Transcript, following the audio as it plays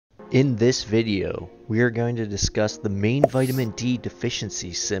In this video, we are going to discuss the main vitamin D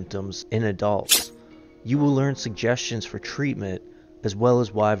deficiency symptoms in adults. You will learn suggestions for treatment, as well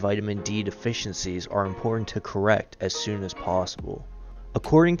as why vitamin D deficiencies are important to correct as soon as possible.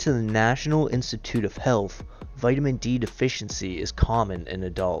 According to the National Institute of Health, vitamin D deficiency is common in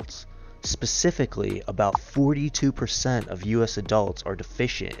adults. Specifically, about 42% of US adults are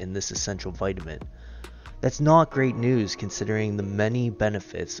deficient in this essential vitamin. That's not great news considering the many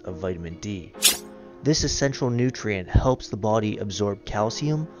benefits of vitamin D. This essential nutrient helps the body absorb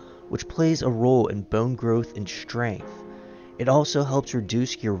calcium, which plays a role in bone growth and strength. It also helps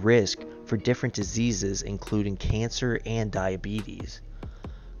reduce your risk for different diseases including cancer and diabetes.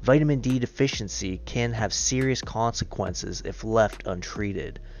 Vitamin D deficiency can have serious consequences if left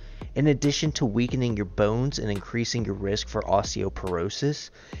untreated. In addition to weakening your bones and increasing your risk for osteoporosis,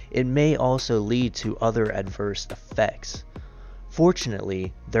 it may also lead to other adverse effects.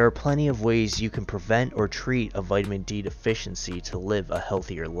 Fortunately, there are plenty of ways you can prevent or treat a vitamin D deficiency to live a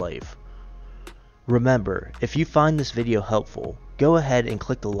healthier life. Remember, if you find this video helpful, go ahead and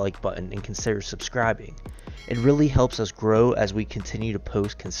click the like button and consider subscribing. It really helps us grow as we continue to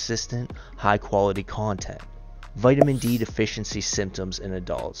post consistent, high-quality content. Vitamin D deficiency symptoms in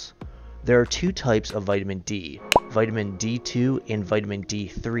adults. There are two types of vitamin D, vitamin D2 and vitamin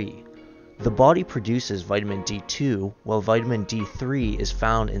D3. The body produces vitamin D2, while vitamin D3 is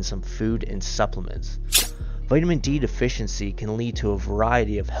found in some food and supplements. Vitamin D deficiency can lead to a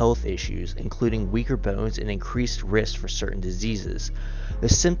variety of health issues, including weaker bones and increased risk for certain diseases. The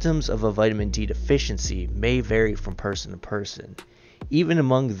symptoms of a vitamin D deficiency may vary from person to person, even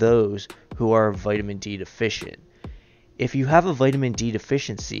among those who are vitamin D deficient. If you have a vitamin D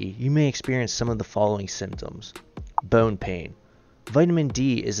deficiency, you may experience some of the following symptoms. Bone pain. Vitamin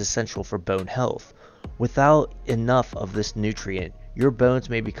D is essential for bone health. Without enough of this nutrient, your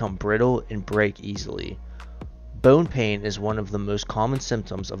bones may become brittle and break easily. Bone pain is one of the most common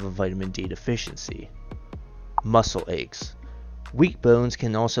symptoms of a vitamin D deficiency. Muscle aches. Weak bones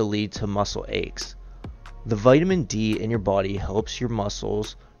can also lead to muscle aches. The vitamin D in your body helps your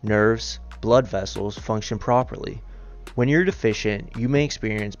muscles, nerves, blood vessels function properly. When you're deficient, you may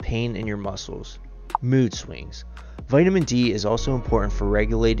experience pain in your muscles. Mood swings. Vitamin D is also important for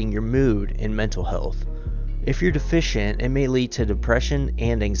regulating your mood and mental health. If you're deficient, it may lead to depression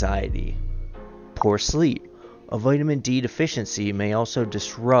and anxiety. Poor sleep. A vitamin D deficiency may also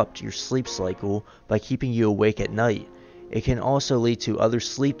disrupt your sleep cycle by keeping you awake at night. It can also lead to other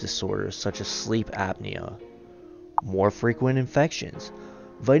sleep disorders such as sleep apnea. More frequent infections.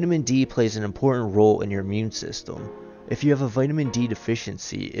 Vitamin D plays an important role in your immune system. If you have a vitamin D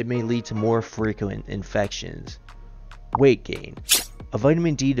deficiency, it may lead to more frequent infections. Weight gain. A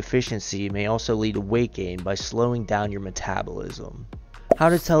vitamin D deficiency may also lead to weight gain by slowing down your metabolism. How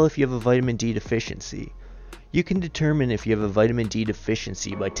to tell if you have a vitamin D deficiency? You can determine if you have a vitamin D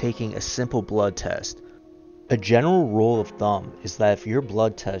deficiency by taking a simple blood test. A general rule of thumb is that if your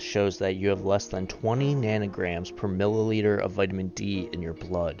blood test shows that you have less than 20 nanograms per milliliter of vitamin D in your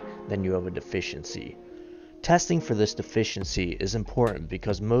blood, then you have a deficiency. Testing for this deficiency is important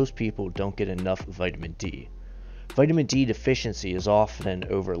because most people don't get enough vitamin D. Vitamin D deficiency is often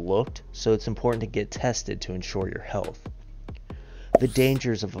overlooked, so it's important to get tested to ensure your health. The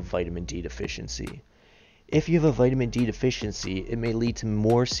dangers of a vitamin D deficiency. If you have a vitamin D deficiency, it may lead to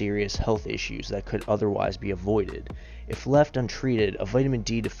more serious health issues that could otherwise be avoided. If left untreated, a vitamin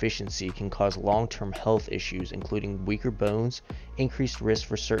D deficiency can cause long-term health issues including weaker bones, increased risk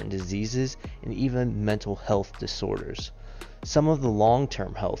for certain diseases, and even mental health disorders. Some of the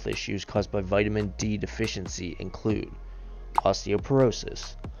long-term health issues caused by vitamin D deficiency include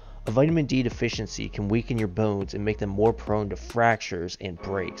osteoporosis. A vitamin D deficiency can weaken your bones and make them more prone to fractures and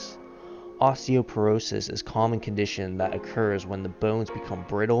breaks. Osteoporosis is a common condition that occurs when the bones become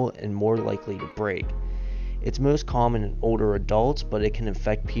brittle and more likely to break. It's most common in older adults, but it can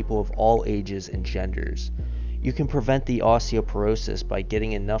affect people of all ages and genders. You can prevent the osteoporosis by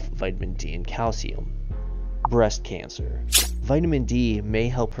getting enough vitamin D and calcium. Breast cancer. Vitamin D may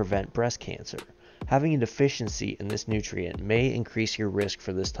help prevent breast cancer. Having a deficiency in this nutrient may increase your risk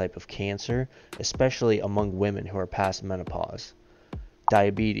for this type of cancer, especially among women who are past menopause.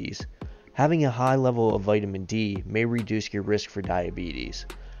 Diabetes. Having a high level of vitamin D may reduce your risk for diabetes.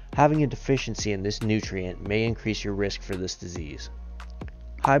 Having a deficiency in this nutrient may increase your risk for this disease.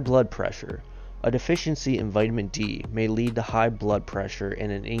 High blood pressure. A deficiency in vitamin D may lead to high blood pressure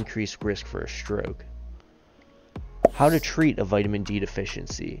and an increased risk for a stroke. How to treat a vitamin D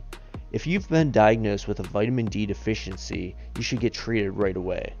deficiency. If you've been diagnosed with a vitamin D deficiency, you should get treated right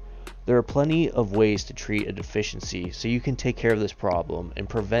away. There are plenty of ways to treat a deficiency, so you can take care of this problem and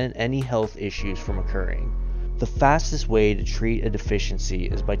prevent any health issues from occurring. The fastest way to treat a deficiency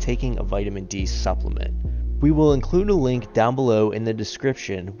is by taking a vitamin D supplement. We will include a link down below in the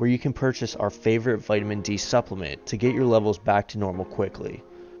description where you can purchase our favorite vitamin D supplement to get your levels back to normal quickly.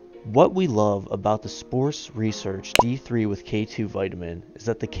 What we love about the Sports Research D3 with K2 vitamin is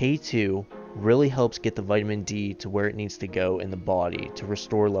that the K2 really helps get the vitamin D to where it needs to go in the body to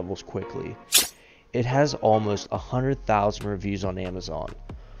restore levels quickly. It has almost 100,000 reviews on Amazon.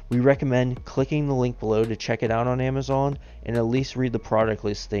 We recommend clicking the link below to check it out on Amazon and at least read the product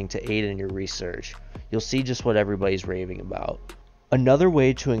listing to aid in your research. You'll see just what everybody's raving about. Another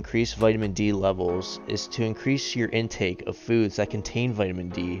way to increase vitamin D levels is to increase your intake of foods that contain vitamin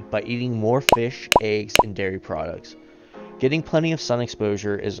D by eating more fish, eggs, and dairy products. Getting plenty of sun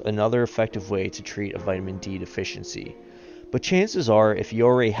exposure is another effective way to treat a vitamin D deficiency. But chances are, if you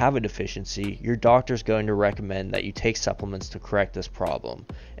already have a deficiency, your doctor is going to recommend that you take supplements to correct this problem,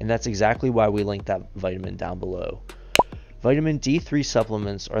 and that's exactly why we linked that vitamin down below. Vitamin D3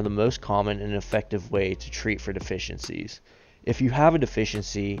 supplements are the most common and effective way to treat for deficiencies. If you have a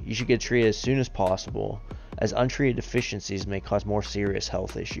deficiency, you should get treated as soon as possible, as untreated deficiencies may cause more serious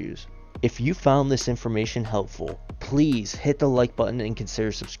health issues. If you found this information helpful, please hit the like button and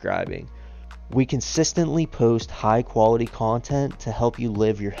consider subscribing. We consistently post high quality content to help you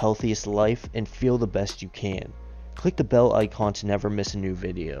live your healthiest life and feel the best you can. Click the bell icon to never miss a new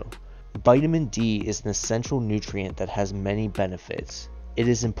video. Vitamin D is an essential nutrient that has many benefits. It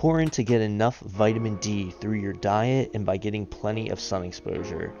is important to get enough vitamin D through your diet and by getting plenty of sun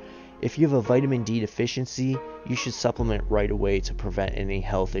exposure. If you have a vitamin D deficiency, you should supplement right away to prevent any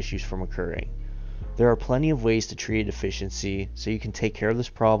health issues from occurring. There are plenty of ways to treat a deficiency, so you can take care of this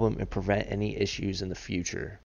problem and prevent any issues in the future.